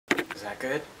Is that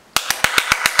good?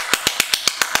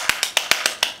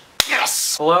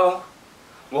 Yes! Hello?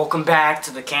 Welcome back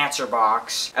to the Cancer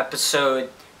Box,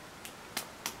 episode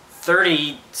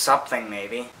 30-something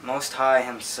maybe. Most High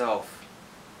himself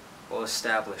will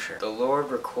establish her. The Lord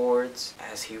records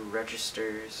as he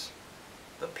registers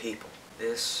the people.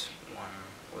 This one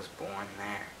was born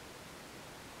there.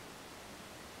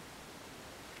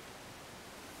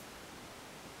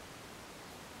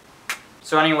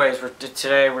 So anyways,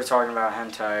 today we're talking about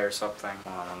hentai or something.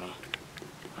 Hold on, let me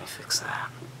fix that.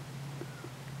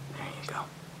 There you go.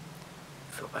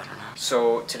 Feel better now.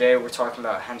 So today we're talking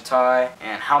about hentai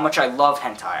and how much I love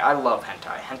hentai. I love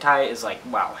hentai. Hentai is like,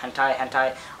 wow,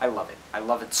 hentai, I love it. I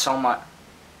love it so much.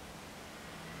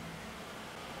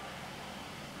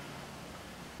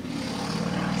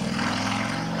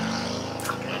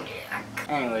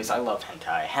 Anyways, I love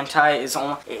hentai. Hentai is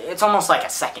almost like a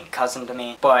second cousin to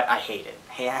me, but I hate it.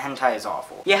 Hey, hentai is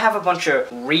awful. You have a bunch of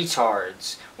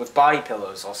retards with body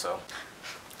pillows also.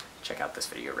 Check out this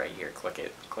video right here. Click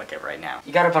it right now.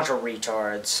 You got a bunch of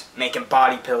retards making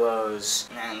body pillows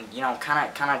and, you know, kind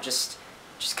of just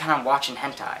watching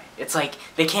hentai. It's like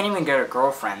they can't even get a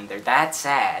girlfriend. They're that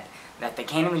sad that they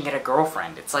can't even get a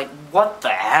girlfriend. It's like, what the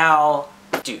hell?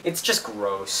 Dude, it's just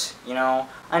gross, you know?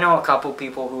 I know a couple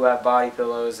people who have body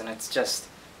pillows and it's just...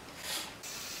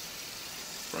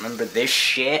 Remember this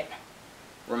shit?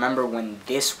 Remember when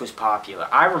this was popular?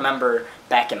 I remember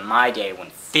back in my day when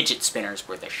fidget spinners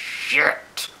were the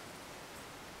shit.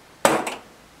 That's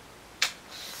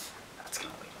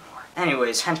gonna leave more.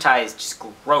 Anyways, hentai is just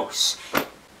gross.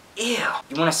 Ew.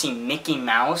 You wanna see Mickey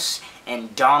Mouse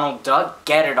and Donald Duck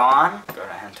get it on? Go to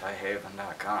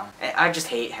hentaihaven.com. I just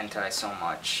hate hentai so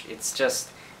much. It's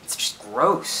just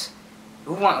gross.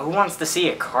 Who wants to see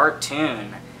a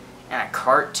cartoon and a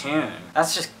cartoon?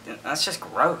 That's just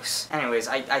gross. Anyways,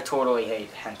 I totally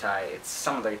hate hentai. It's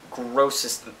some of the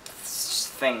grossest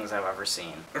things I've ever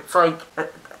seen. It's like,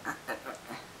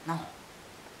 no.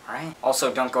 Alright?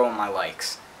 Also, don't go on my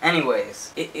likes.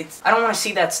 Anyways, I don't want to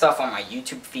see that stuff on my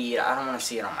YouTube feed. I don't want to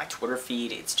see it on my Twitter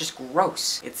feed. It's just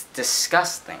gross. It's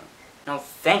disgusting. No,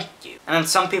 thank you. And then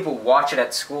some people watch it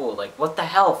at school. Like, what the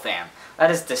hell, fam? That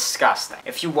is disgusting.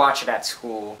 If you watch it at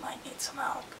school, you might need some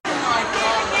help.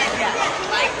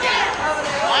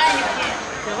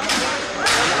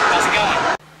 How's it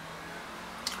going?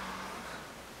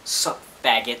 Sup,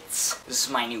 faggots? This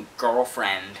is my new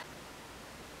girlfriend.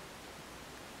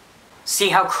 See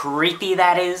how creepy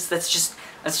that is? That's just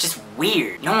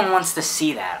weird. No one wants to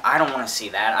see that. I don't want to see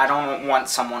that. I don't want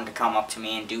someone to come up to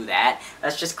me and do that.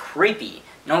 That's just creepy.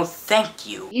 No, thank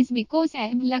you. It's because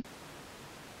I'm lucky.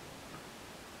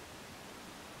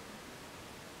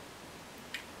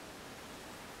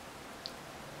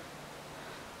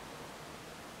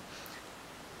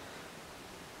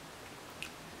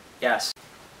 Yes.